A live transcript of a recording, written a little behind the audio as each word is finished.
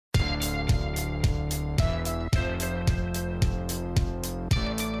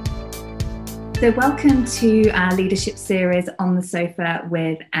So, welcome to our leadership series On the Sofa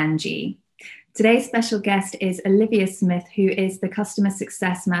with Angie. Today's special guest is Olivia Smith, who is the Customer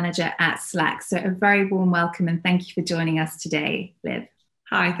Success Manager at Slack. So, a very warm welcome and thank you for joining us today, Liv.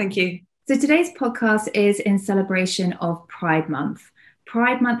 Hi, thank you. So, today's podcast is in celebration of Pride Month.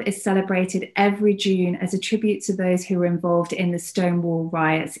 Pride Month is celebrated every June as a tribute to those who were involved in the Stonewall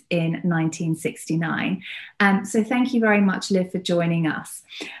riots in 1969. So thank you very much, Liv, for joining us.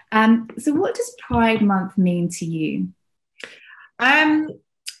 So what does Pride Month mean to you?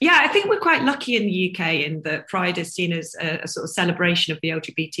 I think we're quite lucky in the UK in that Pride is seen as a sort of celebration of the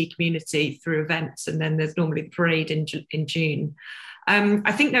LGBT community through events, and then there's normally the parade in June.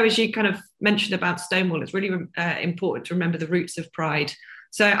 I think, though, as you kind of mentioned about Stonewall, it's really important to remember the roots of Pride.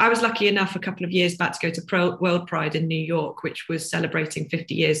 So I was lucky enough a couple of years back to go to World Pride in New York, which was celebrating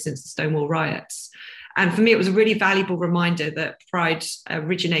 50 years since the Stonewall riots. And for me, it was a really valuable reminder that Pride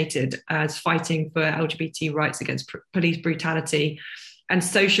originated as fighting for LGBT rights against police brutality and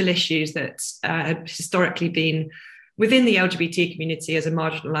social issues that had historically been within the LGBT community as a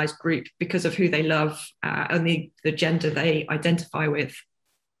marginalised group because of who they love and the gender they identify with.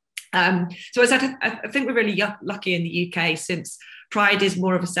 So as I think we're really lucky in the UK, since Pride is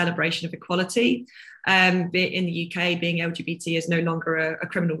more of a celebration of equality. In the UK, being LGBT is no longer a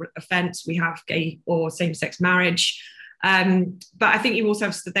criminal offence. We have gay or same-sex marriage. But I think you also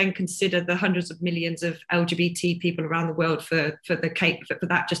have to then consider the hundreds of millions of LGBT people around the world for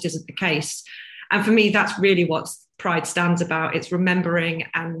that just isn't the case. And for me, that's really what Pride stands about. It's remembering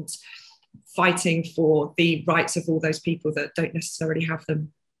and fighting for the rights of all those people that don't necessarily have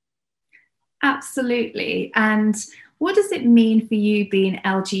them. Absolutely. And what does it mean for you being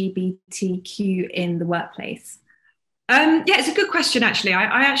LGBTQ in the workplace? It's a good question, actually.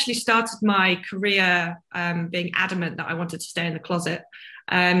 I actually started my career being adamant that I wanted to stay in the closet.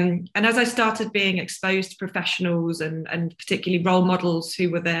 And as I started being exposed to professionals and particularly role models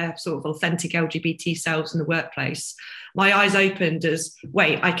who were their sort of authentic LGBT selves in the workplace, my eyes opened as,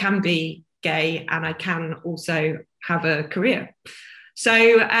 wait, I can be gay and I can also have a career. So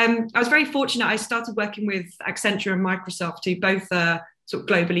I was very fortunate. I started working with Accenture and Microsoft, who both are sort of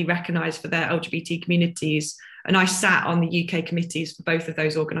globally recognised for their LGBT communities. And I sat on the UK committees for both of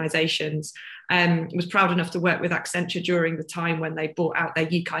those organisations. Was proud enough to work with Accenture during the time when they brought out their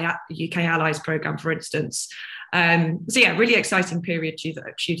UK Allies programme, for instance. Really exciting period due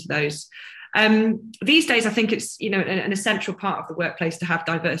to those. These days, I think it's an essential part of the workplace to have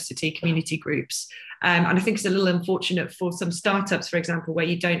diversity community groups. And I think it's a little unfortunate for some startups, for example, where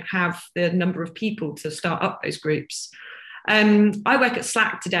you don't have the number of people to start up those groups. I work at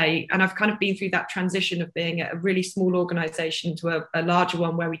Slack today, and I've kind of been through that transition of being a really small organisation to a larger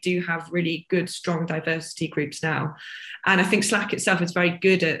one where we do have really good, strong diversity groups now. And I think Slack itself is very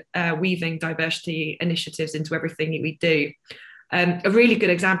good at weaving diversity initiatives into everything that we do. A really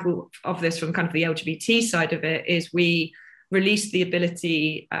good example of this from kind of the LGBT side of it is we released the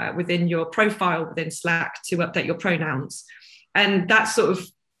ability within your profile within Slack to update your pronouns. And that sort of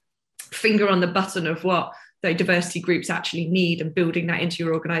finger on the button of what the diversity groups actually need and building that into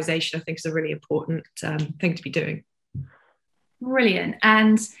your organisation, I think is a really important thing to be doing. Brilliant.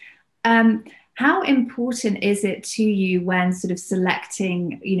 And how important is it to you when sort of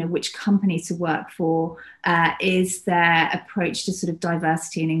selecting, which company to work for, is their approach to sort of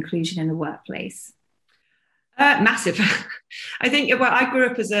diversity and inclusion in the workplace? Massive. I think I grew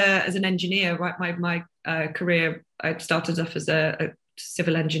up as an engineer. Right, my career, I started off as a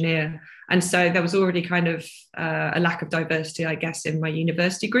civil engineer, and so there was already kind of a lack of diversity, I guess, in my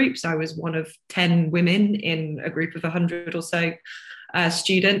university groups. I was one of 10 women in a group of 100 or so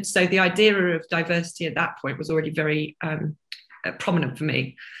students. So the idea of diversity at that point was already very prominent for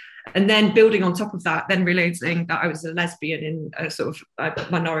me. And then building on top of that, then realizing that I was a lesbian in a sort of a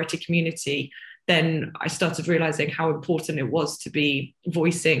minority community, then I started realizing how important it was to be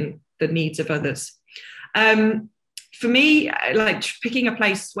voicing the needs of others. For me, like picking a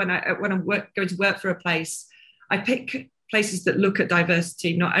place when I'm going to work for a place, I pick places that look at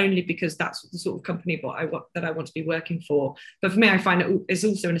diversity, not only because that's the sort of company that I want to be working for, but for me, I find it is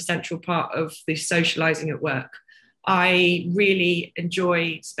also an essential part of the socializing at work. I really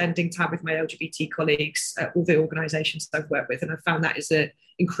enjoy spending time with my LGBT colleagues at all the organisations I've worked with, and I found that is an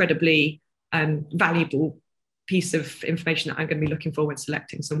incredibly valuable piece of information that I'm going to be looking for when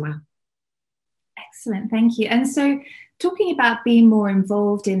selecting somewhere. Excellent, thank you. And so talking about being more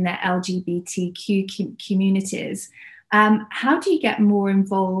involved in the LGBTQ communities, how do you get more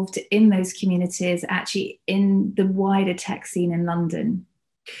involved in those communities actually in the wider tech scene in London?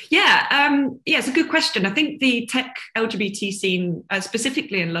 Yeah, it's a good question. I think the tech LGBT scene,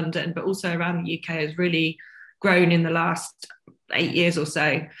 specifically in London, but also around the UK, has really grown in the last 8 years or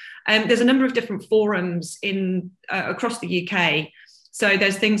so. There's a number of different forums in across the UK. So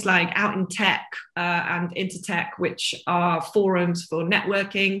there's things like Out in Tech and Intertech, which are forums for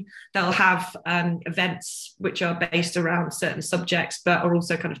networking. They'll have events which are based around certain subjects, but are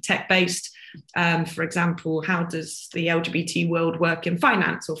also kind of tech-based. For example, how does the LGBT world work in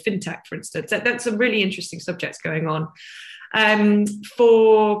finance or fintech, for instance? That's some really interesting subjects going on.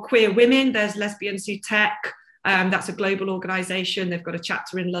 For queer women, there's Lesbians Who Tech. That's a global organisation. They've got a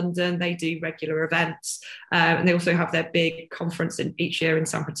chapter in London. They do regular events, and they also have their big conference each year in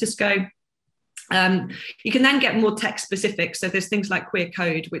San Francisco. You can then get more tech specific. So there's things like Queer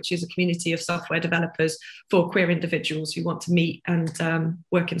Code, which is a community of software developers for queer individuals who want to meet and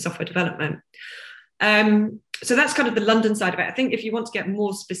work in software development. So that's kind of the London side of it. I think if you want to get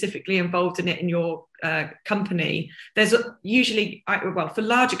more specifically involved in it in your company, there's usually, well, for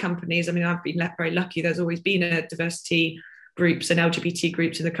larger companies, I mean, I've been very lucky. There's always been a diversity groups and LGBT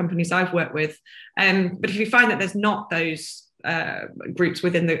groups in the companies I've worked with. But if you find that there's not those groups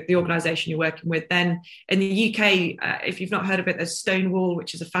within the organisation you're working with, then in the UK, if you've not heard of it, there's Stonewall,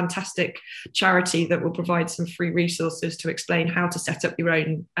 which is a fantastic charity that will provide some free resources to explain how to set up your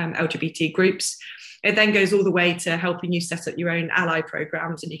own LGBT groups. It then goes all the way to helping you set up your own ally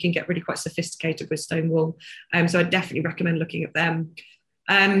programs, and you can get really quite sophisticated with Stonewall. So I definitely recommend looking at them.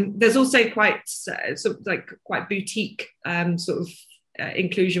 There's also quite quite boutique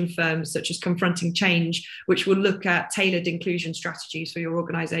inclusion firms such as Confronting Change, which will look at tailored inclusion strategies for your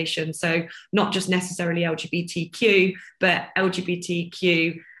organisation. So not just necessarily LGBTQ, but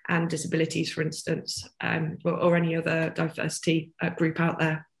LGBTQ and disabilities, for instance, or any other diversity group out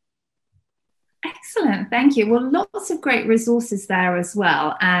there. Excellent, thank you. Well, lots of great resources there as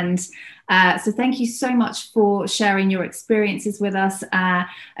well. And so thank you so much for sharing your experiences with us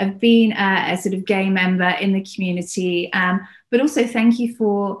of being a sort of gay member in the community, but also thank you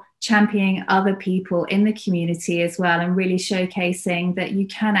for championing other people in the community as well, and really showcasing that you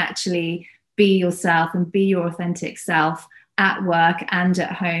can actually be yourself and be your authentic self at work and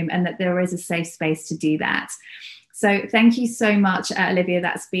at home, and that there is a safe space to do that. So thank you so much, Olivia.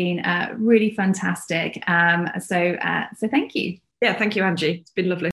 That's been really fantastic. So thank you. Yeah, thank you, Angie. It's been lovely.